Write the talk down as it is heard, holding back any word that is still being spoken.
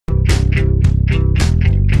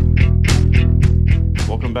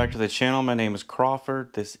back to the channel. My name is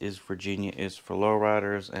Crawford. This is Virginia is for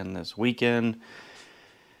Lowriders, and this weekend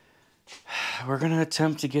we're going to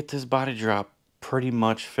attempt to get this body drop pretty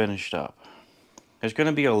much finished up. There's going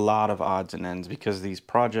to be a lot of odds and ends because these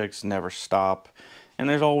projects never stop, and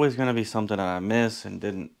there's always going to be something that I miss and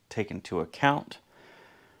didn't take into account.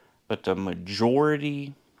 But the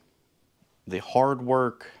majority, the hard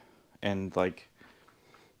work, and I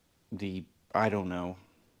don't know,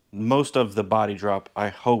 most of the body drop, I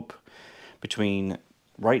hope, between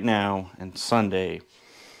right now and Sunday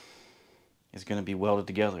is going to be welded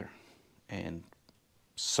together and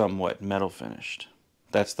somewhat metal finished.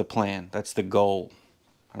 That's the plan. That's the goal.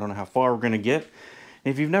 I don't know how far we're going to get.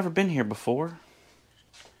 If you've never been here before,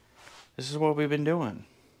 this is what we've been doing.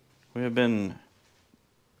 We have been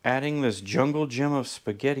adding this jungle gym of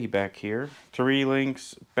spaghetti back here. 3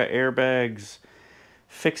 links, airbags,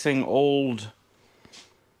 fixing old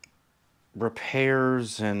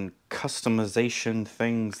repairs and customization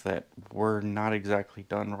things that were not exactly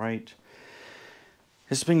done right.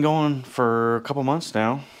 It's been going for a couple months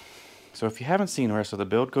now, so if you haven't seen the rest of the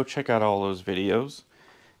build, go check out all those videos.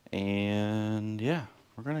 And yeah,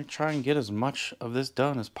 we're gonna try and get as much of this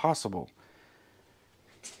done as possible.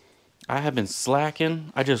 I have been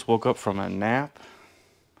slacking. I just woke up from a nap,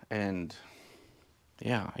 and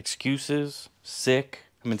yeah, excuses, sick.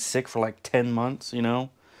 I've been sick for like 10 months, you know.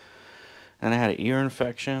 And I had an ear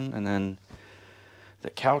infection, and then the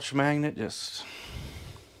couch magnet just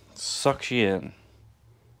sucks you in.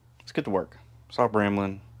 Let's get to work. Stop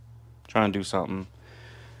rambling. Try and do something.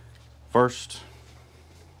 First,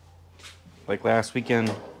 like last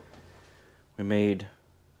weekend, we made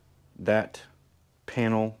that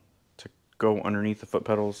panel to go underneath the foot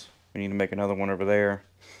pedals. We need to make another one over there.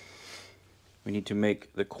 We need to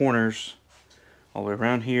make the corners all the way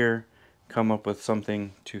around here, come up with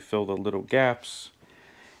something to fill the little gaps,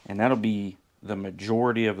 and that'll be the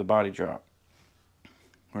majority of the body drop.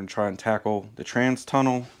 We're going to try and tackle the trans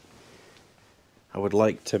tunnel. I would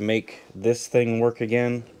like to make this thing work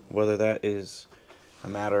again, whether that is a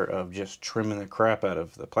matter of just trimming the crap out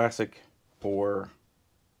of the plastic or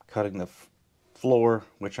cutting the floor,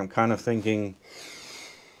 which I'm kind of thinking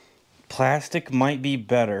plastic might be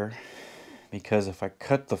better, because if I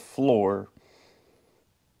cut the floor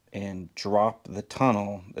and drop the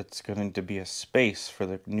tunnel, it's going to be a space for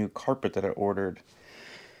the new carpet that I ordered,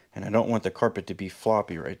 and I don't want the carpet to be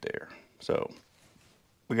floppy right there. So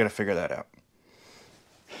we got to figure that out.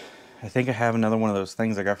 I think I have another one of those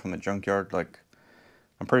things I got from the junkyard. Like,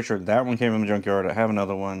 I'm pretty sure that one came from the junkyard. I have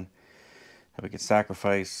another one that we could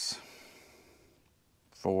sacrifice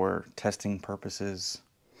for testing purposes,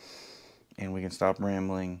 and we can stop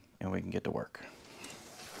rambling and we can get to work.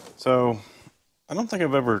 So I don't think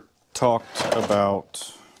I've ever talked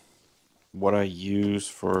about what I use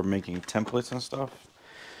for making templates and stuff.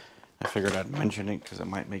 I figured I'd mention it because it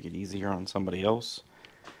might make it easier on somebody else.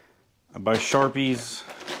 I buy Sharpies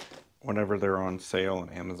whenever they're on sale on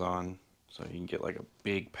Amazon, so you can get like a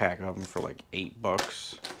big pack of them for like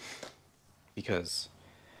 $8, because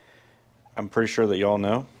I'm pretty sure that y'all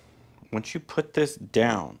know, once you put this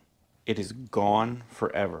down, it is gone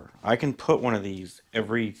forever. I can put one of these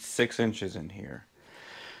every 6 inches in here,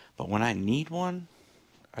 but when I need one,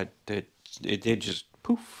 it did just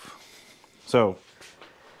poof. So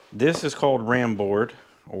this is called ram board,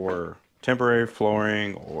 or temporary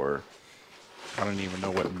flooring, or I don't even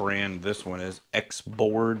know what brand this one is.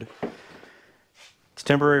 X-board. It's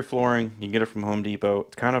temporary flooring. You can get it from Home Depot.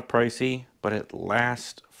 It's kind of pricey, but it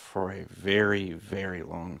lasts for a very, very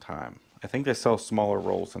long time. I think they sell smaller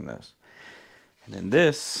rolls than this. And then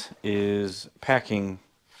this is packing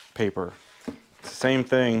paper. It's the same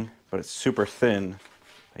thing, but it's super thin.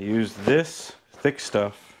 I use this thick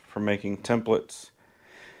stuff for making templates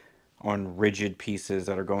on rigid pieces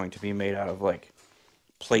that are going to be made out of like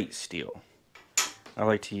plate steel. I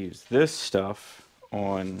like to use this stuff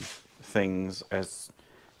on things as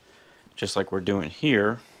just like we're doing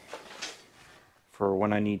here, for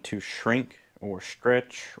when I need to shrink or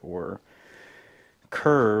stretch or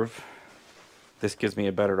curve. This gives me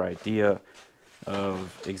a better idea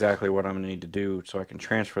of exactly what I'm going to need to do, so I can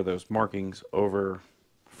transfer those markings over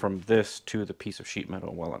from this to the piece of sheet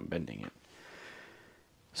metal while I'm bending it.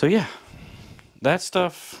 So yeah, that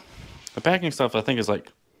stuff, the packing stuff, I think is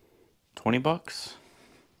like $20.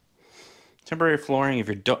 Temporary flooring, if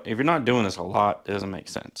you're not doing this a lot, it doesn't make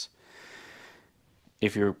sense.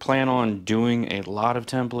 If you plan on doing a lot of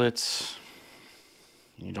templates,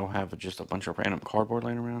 you don't have just a bunch of random cardboard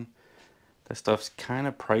laying around, that stuff's kind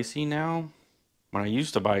of pricey now. When I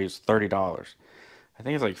used to buy it was $30. I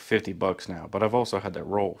think it's like $50 now, but I've also had that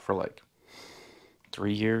roll for like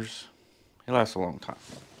 3 years. It lasts a long time.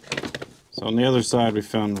 So on the other side we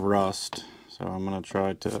found rust. So I'm going to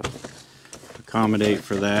try to accommodate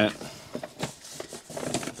for that.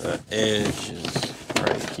 The edge is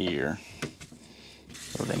right here.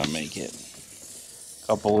 We're going to make it a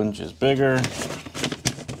couple inches bigger.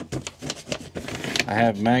 I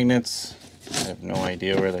have magnets. I have no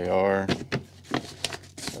idea where they are.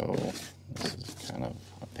 So this is kind of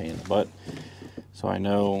a pain in the butt. So I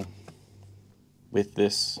know with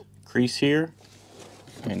this crease here,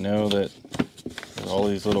 I know that with all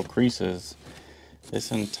these little creases,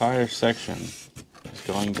 this entire section is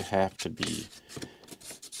going to have to be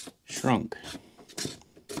shrunk.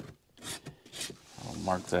 I'll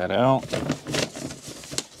mark that out.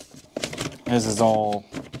 This is all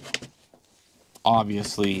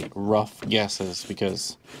obviously rough guesses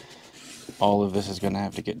because all of this is going to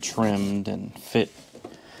have to get trimmed and fit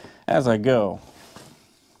as I go.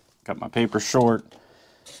 Got my paper short,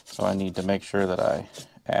 so I need to make sure that I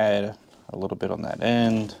add a little bit on that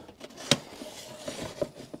end.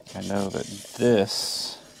 I know that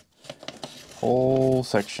this whole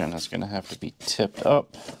section is going to have to be tipped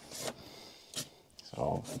up.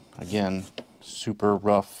 So again, super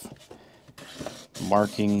rough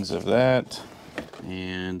markings of that.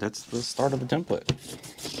 And that's the start of the template.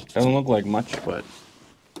 Doesn't look like much, but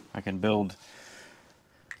I can build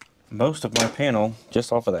most of my panel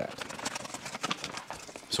just off of that.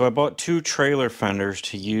 So I bought 2 trailer fenders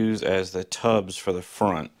to use as the tubs for the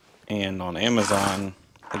front, and on Amazon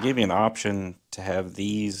they gave me an option to have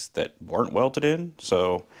these that weren't welted in,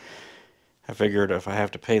 so I figured if I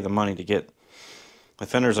have to pay the money to get the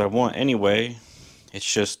fenders I want anyway, it's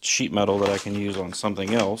just sheet metal that I can use on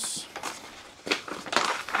something else.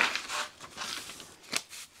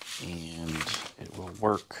 And it will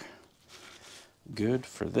work good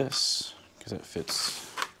for this because it fits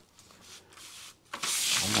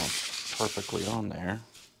almost perfectly on there.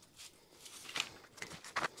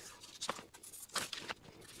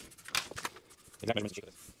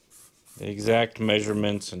 The exact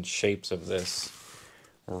measurements and shapes of this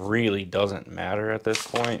really doesn't matter at this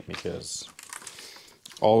point because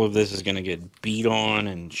all of this is going to get beat on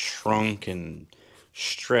and shrunk and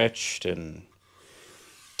stretched and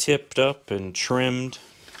tipped up and trimmed.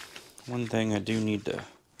 One thing I do need to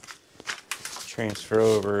transfer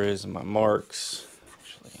over is my marks.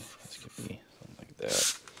 Actually, this could be something like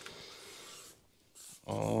that.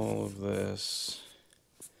 All of this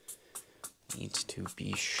needs to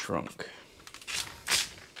be shrunk.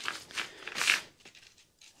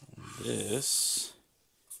 This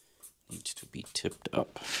needs to be tipped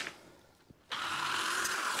up.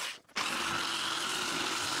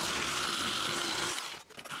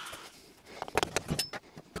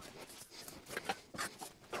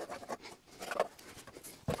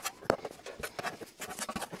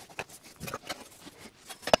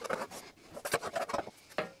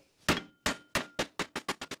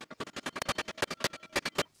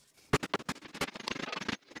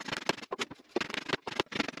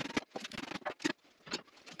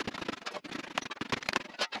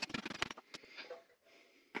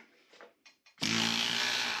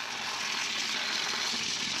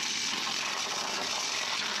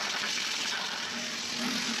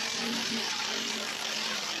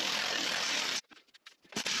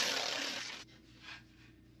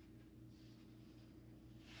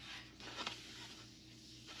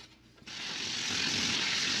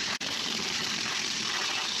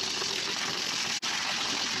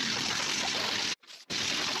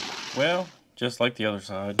 Well, just like the other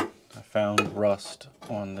side, I found rust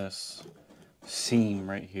on this seam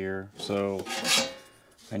right here. So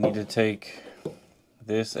I need to take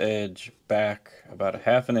this edge back about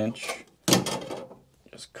 1/2 inch.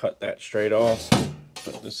 Just cut that straight off.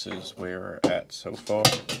 But this is where we're at so far.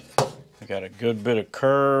 I got a good bit of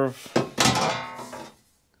curve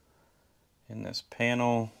in this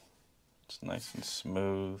panel. It's nice and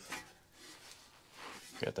smooth.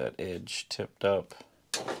 Got that edge tipped up.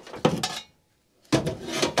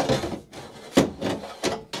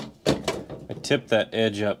 I tipped that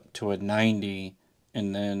edge up to a 90,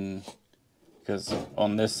 and then because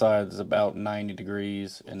on this side is about 90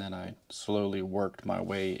 degrees, and then I slowly worked my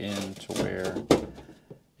way in to where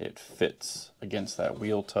it fits against that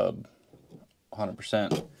wheel tub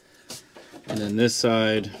 100%. And then this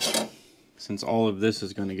side, since all of this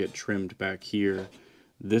is going to get trimmed back here,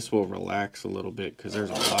 this will relax a little bit because there's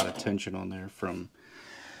a lot of tension on there from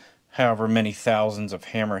however many thousands of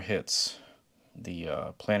hammer hits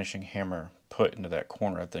the planishing hammer put into that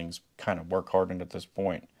corner. That thing's kind of work hardened at this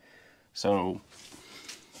point. So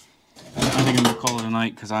I think I'm going to call it a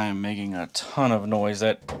night because I am making a ton of noise.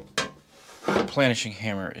 That The planishing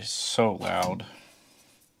hammer is so loud.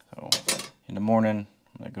 So in the morning,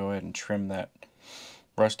 I'm going to go ahead and trim that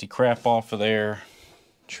rusty crap off of there.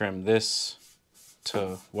 Trim this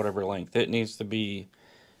to whatever length it needs to be.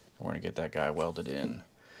 We're going to get that guy welded in.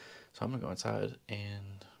 So I'm going to go inside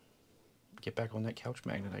and get back on that couch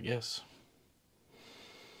magnet, I guess.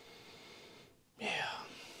 Yeah.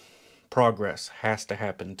 Progress has to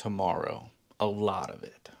happen tomorrow. A lot of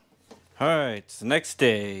it. Alright, it's the next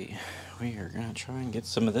day. We are going to try and get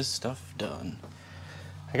some of this stuff done.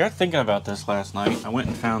 I got thinking about this last night. I went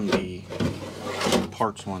and found the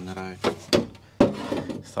parts one that I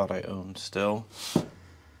thought I owned still.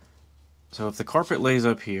 So if the carpet lays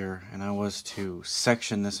up here and I was to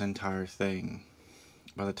section this entire thing,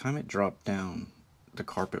 by the time it dropped down, the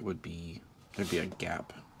carpet would be, there'd be a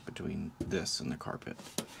gap between this and the carpet.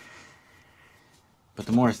 But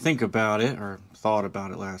the more I think about it, or thought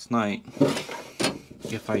about it last night,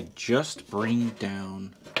 if I just bring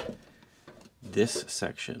down this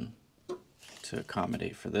section to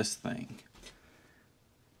accommodate for this thing,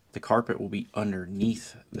 the carpet will be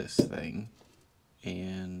underneath this thing,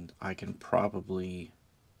 and I can probably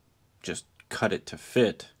just cut it to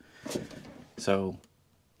fit. So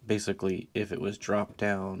basically, if it was dropped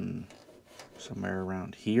down somewhere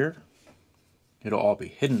around here, it'll all be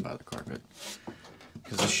hidden by the carpet.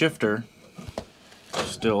 Because the shifter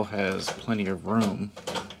still has plenty of room.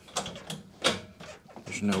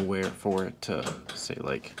 There's nowhere for it to, say,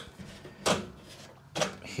 like,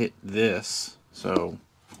 hit this. So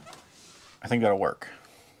I think that'll work.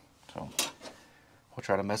 So we'll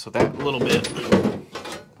try to mess with that a little bit.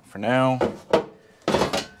 For now,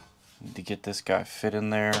 need to get this guy fit in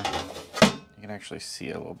there. You can actually see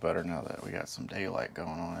it a little better now that we got some daylight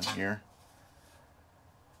going on in here.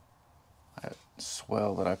 That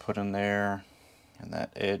swell that I put in there and that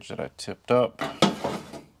edge that I tipped up.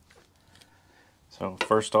 So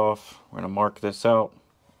first off, we're going to mark this out,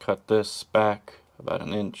 cut this back about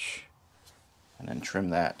 1 inch, and then trim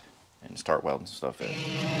that and start welding stuff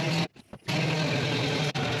in.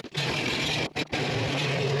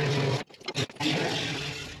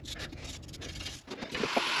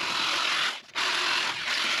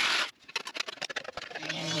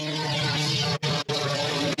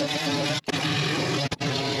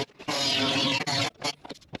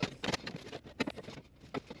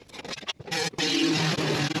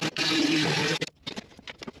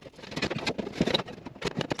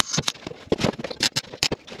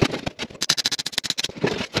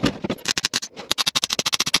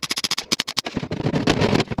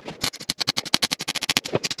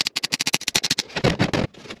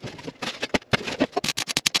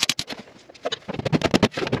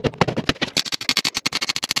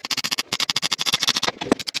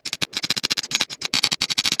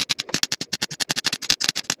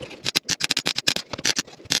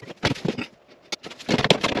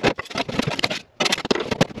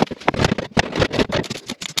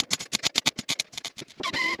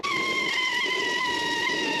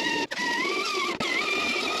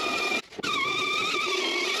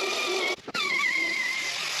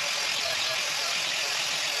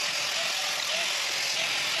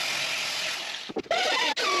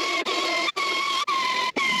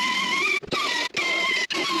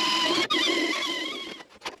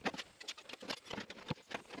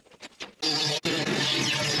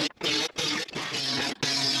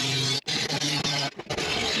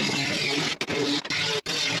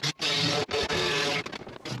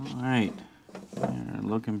 Alright,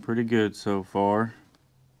 looking pretty good so far.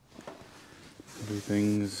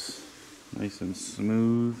 Everything's nice and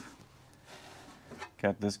smooth.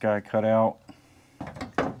 Got this guy cut out.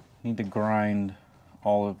 Need to grind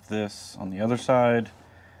all of this on the other side.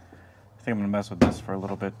 I think I'm going to mess with this for a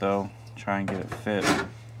little bit though, try and get it fit.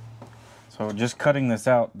 So just cutting this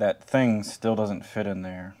out, that thing still doesn't fit in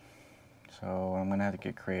there. So I'm going to have to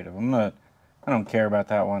get creative. I don't care about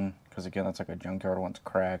that one, because again, that's like a junkyard one. It's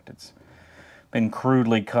cracked. It's been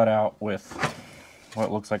crudely cut out with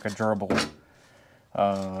what looks like a gerbil.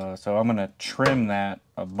 So I'm going to trim that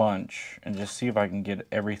a bunch and just see if I can get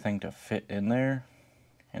everything to fit in there.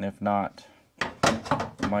 And if not,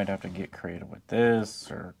 I might have to get creative with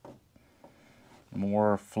this or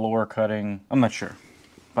more floor cutting. I'm not sure.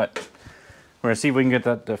 But we're going to see if we can get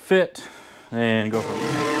that to fit and go from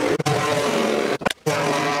there.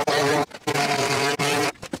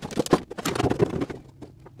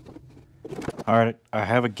 Alright, I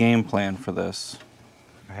have a game plan for this.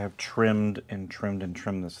 I have trimmed and trimmed and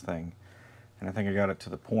trimmed this thing. And I think I got it to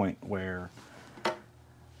the point where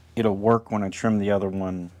it'll work when I trim the other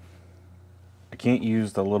one. I can't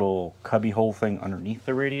use the little cubby hole thing underneath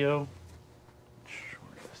the radio.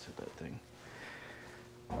 Where did I set that thing?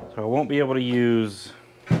 So I won't be able to use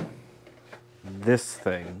this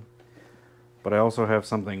thing, but I also have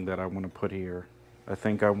something that I want to put here. I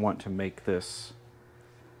think I want to make this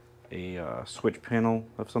a switch panel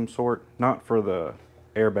of some sort, not for the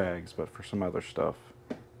airbags, but for some other stuff,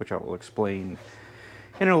 which I will explain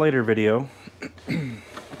in a later video.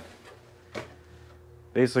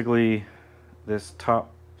 Basically, this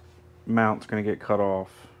top mount's going to get cut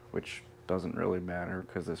off, which doesn't really matter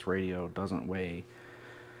because this radio doesn't weigh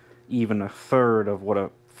even a third of what a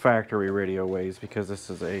factory radio weighs, because this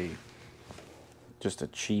is just a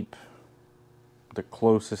cheap, the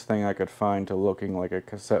closest thing I could find to looking like a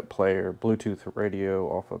cassette player Bluetooth radio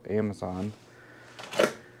off of Amazon.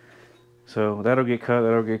 So that'll get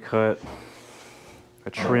cut, I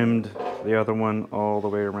trimmed the other one all the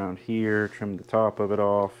way around here, trimmed the top of it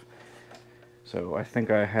off. So I think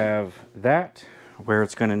I have that where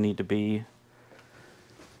it's going to need to be.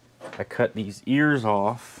 I cut these ears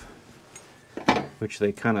off, which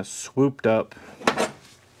they kind of swooped up,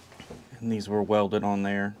 and these were welded on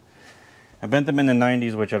there. I bent them in the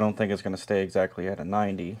 90s, which I don't think is going to stay exactly at a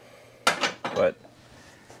 90, but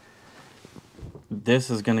this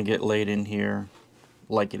is going to get laid in here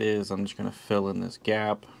like it is. I'm just going to fill in this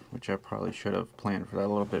gap, which I probably should have planned for that a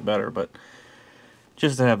little bit better, but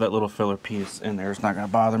just to have that little filler piece in there is not going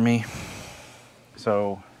to bother me.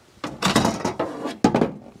 So I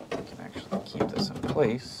can actually keep this in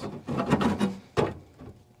place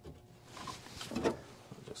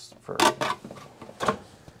just for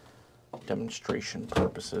demonstration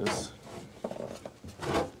purposes.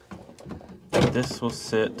 This will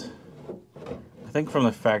sit, I think from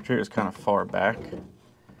the factory it was kind of far back.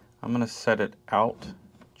 I'm going to set it out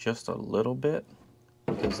just a little bit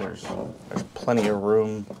because there's plenty of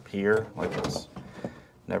room here, like it's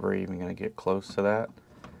never even going to get close to that.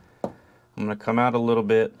 I'm going to come out a little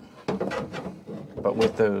bit, but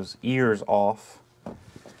with those ears off,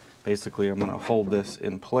 basically I'm going to hold this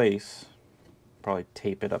in place, probably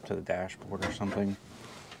tape it up to the dashboard or something.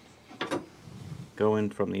 Go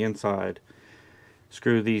in from the inside,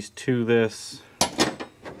 screw these to this,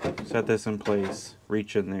 set this in place,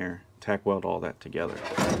 reach in there, tack weld all that together.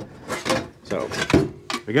 So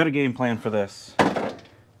we got a game plan for this.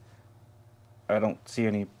 I don't see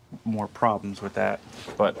any more problems with that,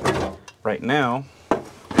 but right now,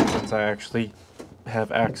 since I actually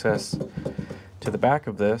have access to the back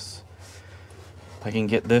of this, I can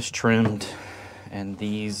get this trimmed and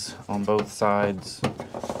these on both sides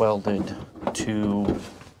welded to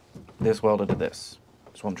this, welded to this.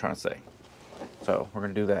 That's what I'm trying to say. So we're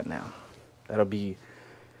going to do that now. That'll be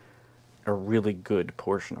a really good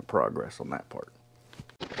portion of progress on that part.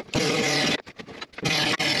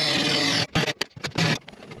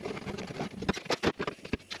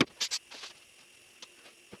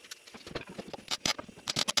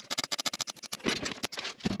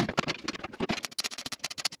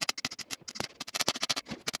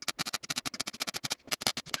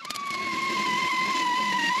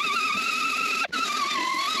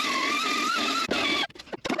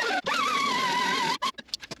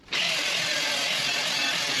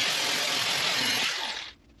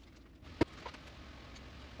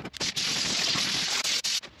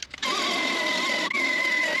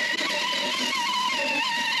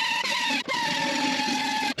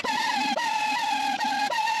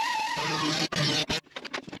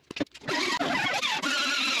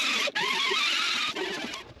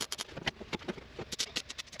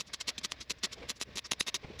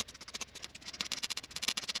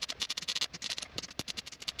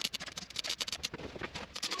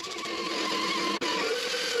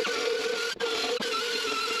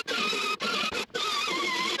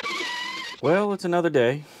 Well, it's another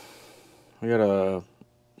day. We got a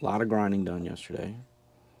lot of grinding done yesterday.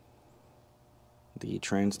 The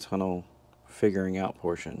trans tunnel figuring out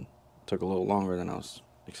portion took a little longer than I was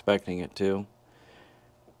expecting it to.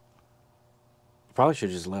 Probably should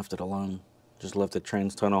have just left it alone. Just left the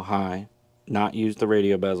trans tunnel high, not used the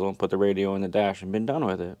radio bezel, put the radio in the dash and been done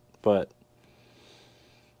with it. But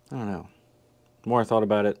I don't know. The more I thought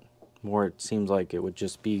about it, the more it seems like it would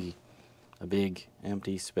just be a big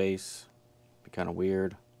empty space. Kind of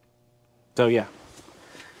weird. So yeah,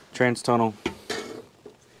 trans tunnel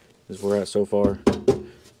is where we're at so far.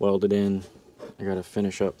 Welded in. I gotta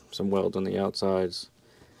finish up some welds on the outsides.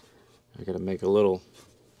 I gotta make a little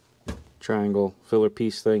triangle filler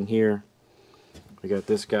piece thing here. We got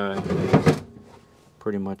this guy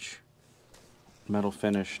pretty much metal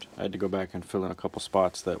finished. I had to go back and fill in a couple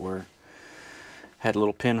spots that had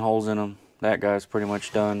little pinholes in them. That guy's pretty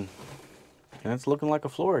much done, and it's looking like a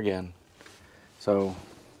floor again. So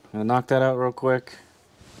I'm gonna knock that out real quick.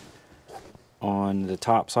 on the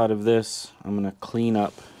top side of this, I'm going to clean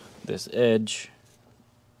up this edge.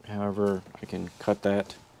 However, I can cut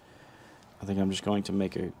that. I think I'm just going to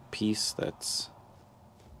make a piece that's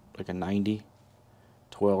like a 90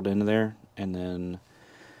 to weld into there, and then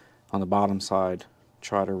on the bottom side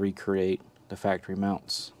try to recreate the factory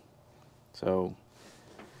mounts. So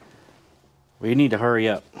we need to hurry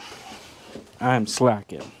up. I'm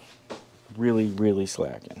slacking. Really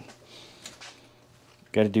slacking.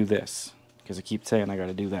 Got to do this because I keep saying I got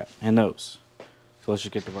to do that and those. So let's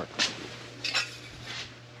just get to work.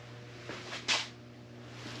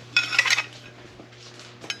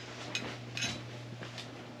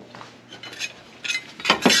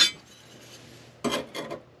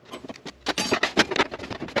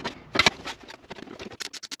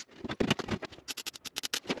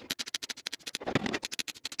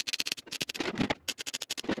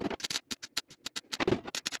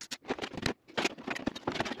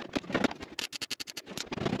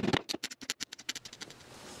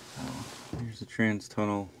 Here's the trans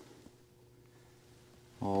tunnel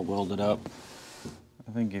all welded up.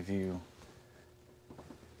 I think if you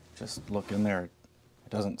just look in there, it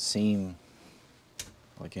doesn't seem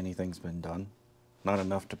like anything's been done. Not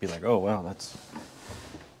enough to be like, oh wow, that's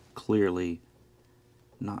clearly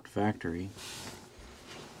not factory,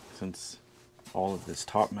 since all of this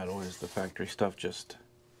top metal is the factory stuff just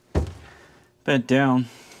bent down.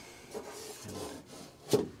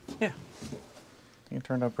 Yeah, I think it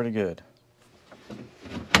turned out pretty good.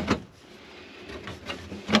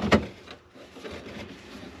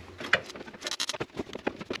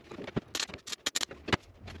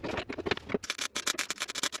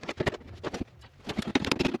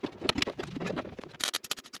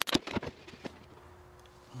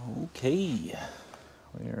 Okay,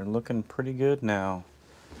 we are looking pretty good now.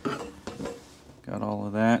 Got all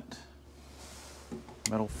of that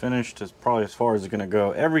metal finished, is probably as far as it's going to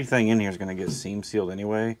go. Everything in here is going to get seam sealed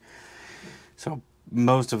anyway. So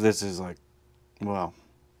most of this is like, well,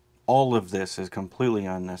 all of this is completely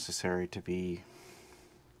unnecessary to be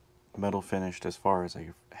metal finished as far as I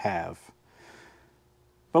have.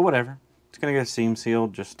 But whatever, it's going to get seam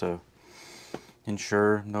sealed just to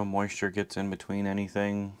ensure no moisture gets in between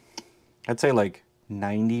anything. I'd say like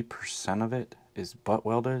 90% of it is butt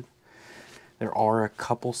welded. There are a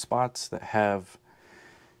couple spots that have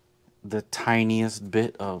the tiniest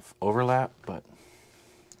bit of overlap, but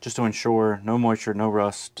just to ensure no moisture, no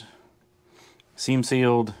rust, seam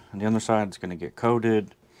sealed, and the other side is going to get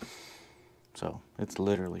coated. So it's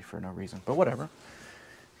literally for no reason, but whatever.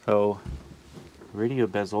 So radio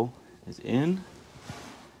bezel is in.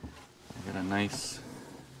 I got a nice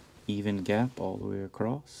even gap all the way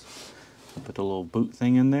across. I put the little boot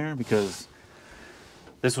thing in there because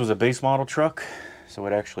this was a base model truck, so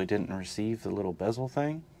it actually didn't receive the little bezel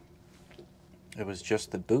thing. It was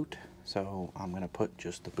just the boot, so I'm going to put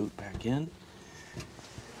just the boot back in.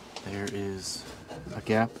 There is a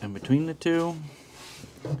gap in between the two.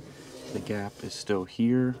 The gap is still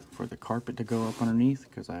here for the carpet to go up underneath,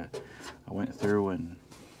 because I went through and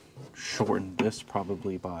shortened this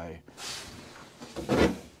probably by,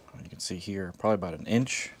 you can see here, probably about an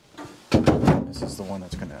inch. This is the one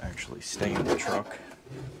that's going to actually stay in the truck,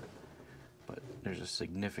 but there's a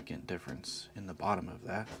significant difference in the bottom of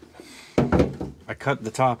that. I cut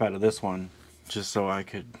the top out of this one just so I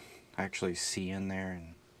could actually see in there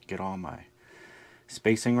and get all my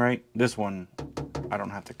spacing right. This one I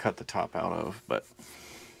don't have to cut the top out of, but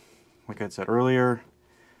like I said earlier,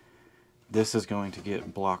 this is going to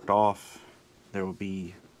get blocked off. There will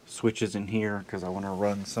be switches in here because I want to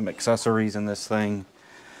run some accessories in this thing.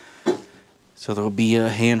 So there will be a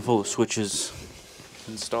handful of switches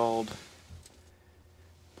installed,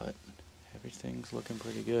 but everything's looking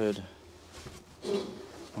pretty good.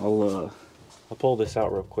 I'll pull this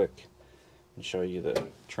out real quick and show you the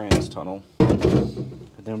trans tunnel.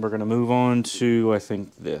 And then we're going to move on to, I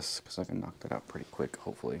think, this, because I can knock that out pretty quick,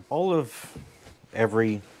 hopefully. All of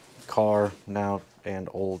every car now and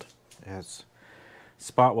old has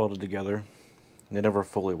spot welded together. They never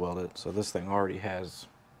fully welded, so this thing already has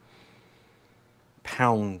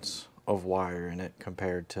pounds of wire in it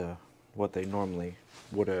compared to what they normally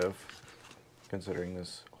would have, considering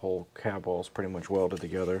this whole cab wall is pretty much welded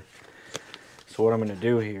together. So what I'm going to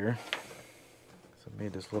do here is I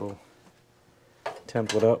made this little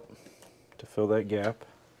template up to fill that gap.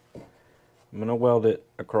 I'm going to weld it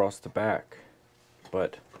across the back,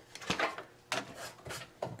 but you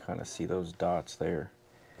can kind of see those dots there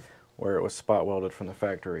where it was spot welded from the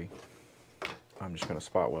factory. I'm just going to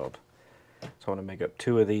spot weld. So I'm going to make up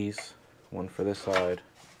two of these, one for this side,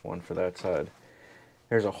 one for that side.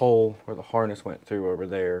 There's a hole where the harness went through over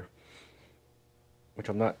there. which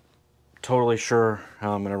I'm not totally sure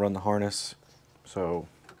how I'm going to run the harness, so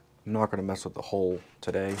I'm not going to mess with the hole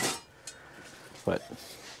today. But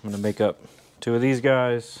I'm going to make up 2 of these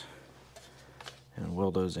guys and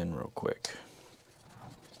weld those in real quick.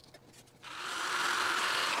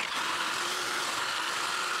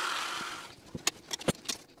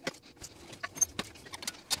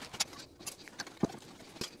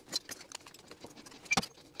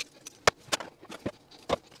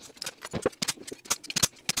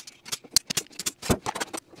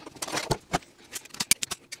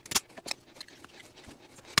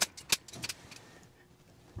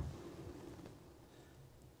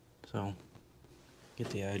 So,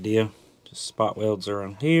 get the idea. Just spot welds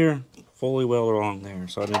around here, fully weld along there.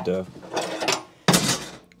 So I need to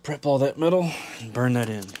prep all that metal and burn that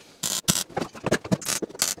in.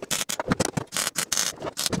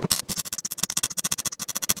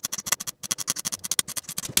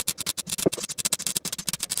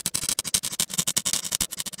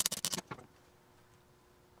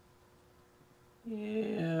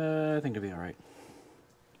 Yeah, I think it'll be alright.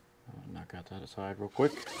 I'll knock out that aside real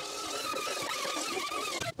quick.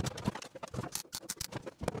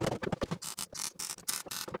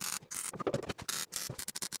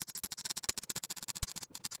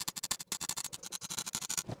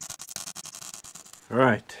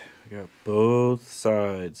 Alright, we got both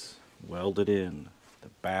sides welded in. The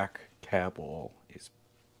back cab wall is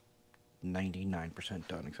 99%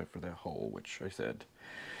 done except for that hole, which I said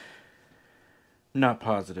not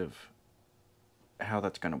positive how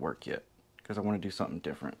that's going to work yet, because I want to do something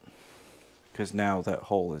different, because now that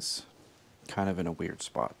hole is kind of in a weird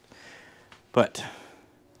spot. But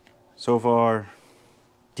so far,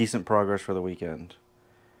 decent progress for the weekend,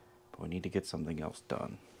 but we need to get something else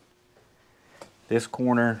done. This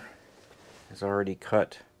corner is already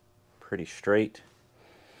cut pretty straight.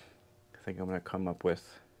 I think I'm going to come up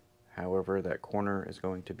with however that corner is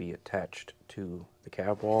going to be attached to the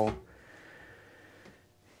cab wall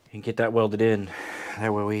and get that welded in.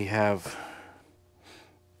 That way we have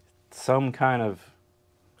some kind of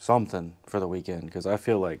something for the weekend, because I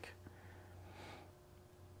feel like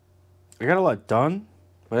I got a lot done,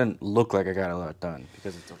 but it didn't look like I got a lot done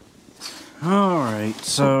because it's a... Alright,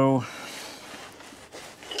 so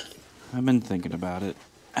I've been thinking about it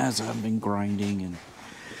as I've been grinding and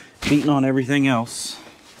beating on everything else.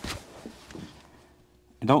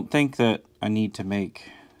 I don't think that I need to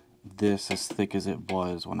make this as thick as it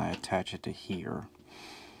was when I attach it to here.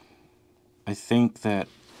 I think that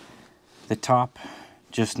the top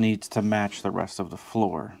just needs to match the rest of the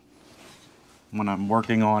floor. When I'm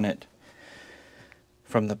working on it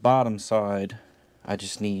from the bottom side, I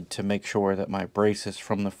just need to make sure that my braces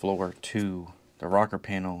from the floor to the rocker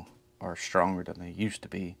panel are stronger than they used to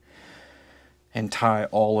be, and tie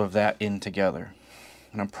all of that in together.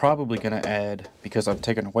 And I'm probably going to add, because I'm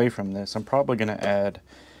taking away from this, I'm probably going to add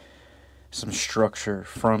some structure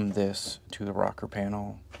from this to the rocker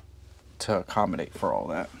panel to accommodate for all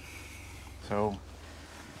that. So,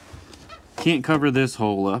 can't cover this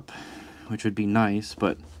hole up, which would be nice,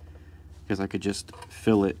 but because I could just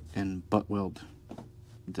fill it and butt weld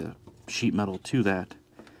the sheet metal to that.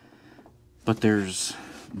 But there's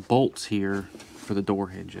bolts here for the door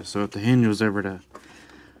hinges, so if the hinge was ever to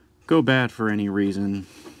go bad for any reason,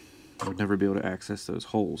 I would never be able to access those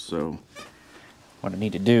holes. So what I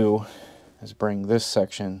need to do is bring this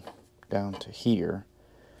section down to here.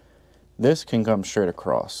 This can come straight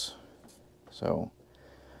across, so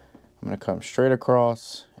I'm going to come straight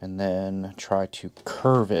across and then try to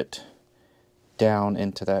curve it down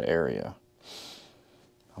into that area.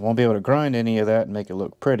 I won't be able to grind any of that and make it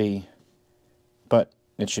look pretty, but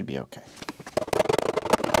it should be okay.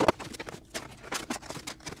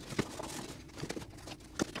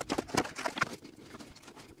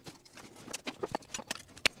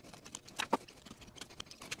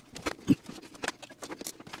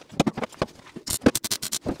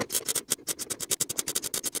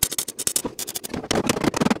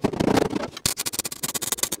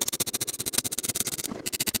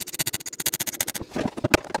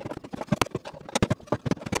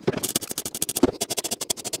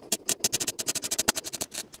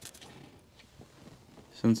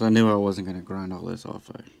 Since I knew I wasn't going to grind all this off,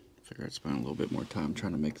 I figured I'd spend a little bit more time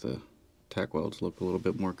trying to make the tack welds look a little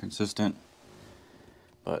bit more consistent.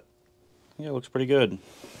 But yeah, it looks pretty good.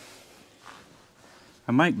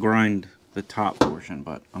 I might grind the top portion,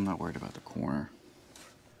 but I'm not worried about the corner.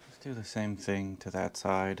 Let's do the same thing to that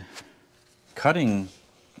side. Cutting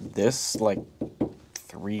this like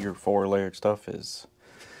 3 or 4 layered stuff is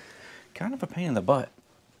kind of a pain in the butt.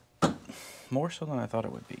 More so than I thought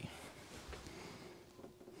it would be.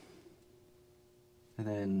 And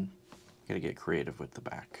then gotta get creative with the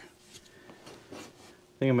back. I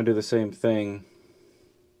think I'm gonna do the same thing.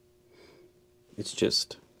 It's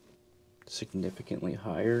just significantly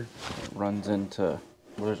higher. It runs into,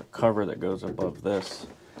 well, there's a cover that goes above this.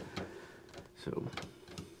 So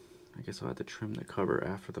I guess I'll have to trim the cover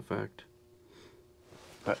after the fact.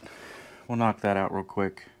 But we'll knock that out real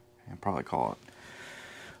quick and probably call it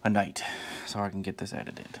a night so I can get this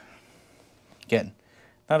edited. Again,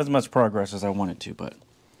 not as much progress as I wanted to, but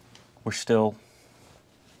we're still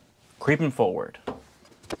creeping forward.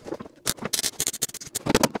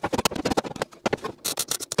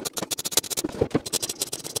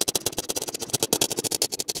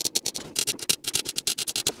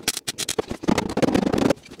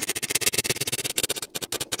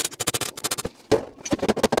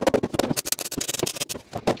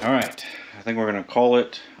 Alright, I think we're gonna call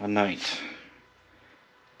it a night.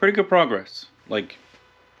 Pretty good progress. Like,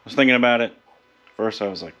 I was thinking about it. First I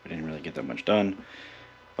was like, I didn't really get that much done.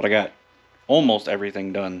 But I got almost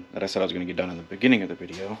everything done that I said I was gonna get done in the beginning of the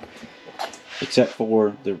video. Except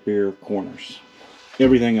for the rear corners.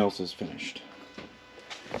 Everything else is finished.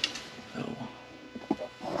 So,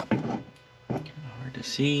 kind of hard to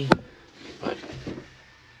see, but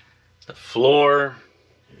the floor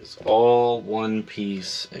is all one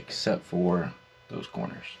piece except for those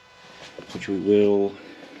corners, which we will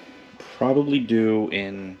probably do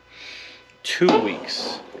in 2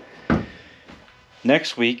 weeks.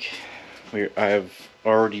 Next week, I've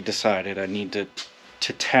already decided I need to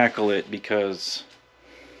tackle it because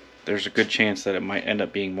there's a good chance that it might end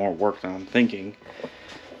up being more work than I'm thinking.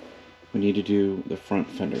 We need to do the front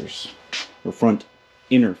fenders, or front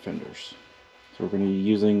inner fenders. So we're going to be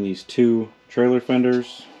using these 2 trailer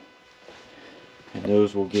fenders, and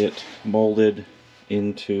those will get molded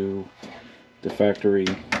into the factory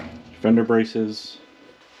fender braces.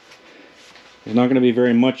 There's not going to be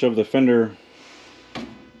very much of the fender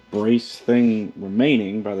brace thing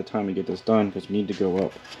remaining by the time we get this done, because we need to go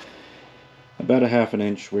up about a ½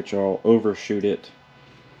 inch, which I'll overshoot it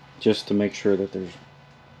just to make sure that there's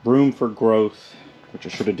room for growth, which I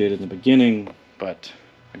should have did in the beginning, but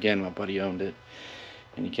again, my buddy owned it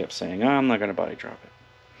and he kept saying, I'm not going to body drop it.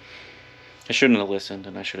 I shouldn't have listened,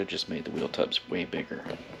 and I should have just made the wheel tubs way bigger.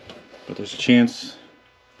 But there's a chance,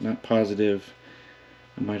 not positive,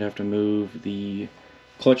 I might have to move the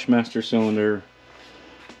clutch master cylinder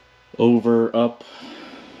over, up,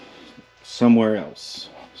 somewhere else.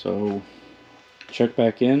 So check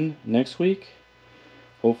back in next week.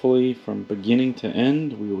 Hopefully from beginning to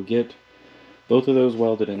end we will get both of those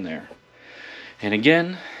welded in there. And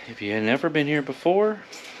again, if you had never been here before,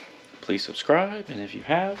 please subscribe, and if you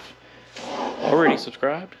have already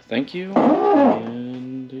subscribed, thank you,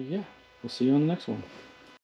 and yeah, we'll see you on the next one.